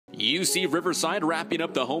UC Riverside wrapping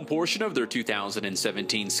up the home portion of their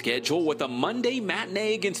 2017 schedule with a Monday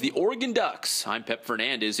matinee against the Oregon Ducks. I'm Pep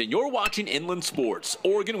Fernandez, and you're watching Inland Sports.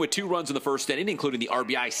 Oregon with 2 runs in the first inning, including the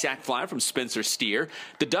RBI sac fly from Spencer Steer.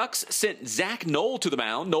 The Ducks sent Zack Noll to the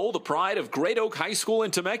mound. Noll, the pride of Great Oak High School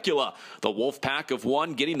in Temecula. The Wolfpack of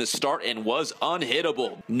 1 getting the start and was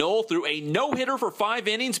unhittable. Noll threw a no-hitter for 5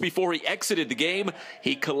 innings before he exited the game.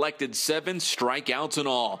 He collected 7 strikeouts in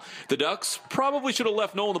all. The Ducks probably should have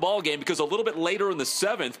left Noll in the ball game because a little bit later in the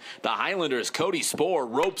 7th, the Highlanders' Obispo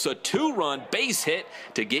ropes a 2-run base hit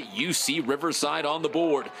to get UC Riverside on the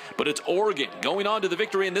board. But it's Oregon going on to the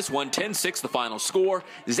victory in this one, 10-6 the final score.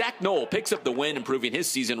 Zack Noll picks up the win, improving his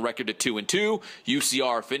season record to 2-2.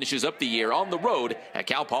 UCR finishes up the year on the road at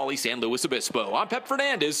Cal Poly San Luis Obispo. I'm Pep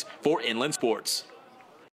Fernandez for Inland Sports.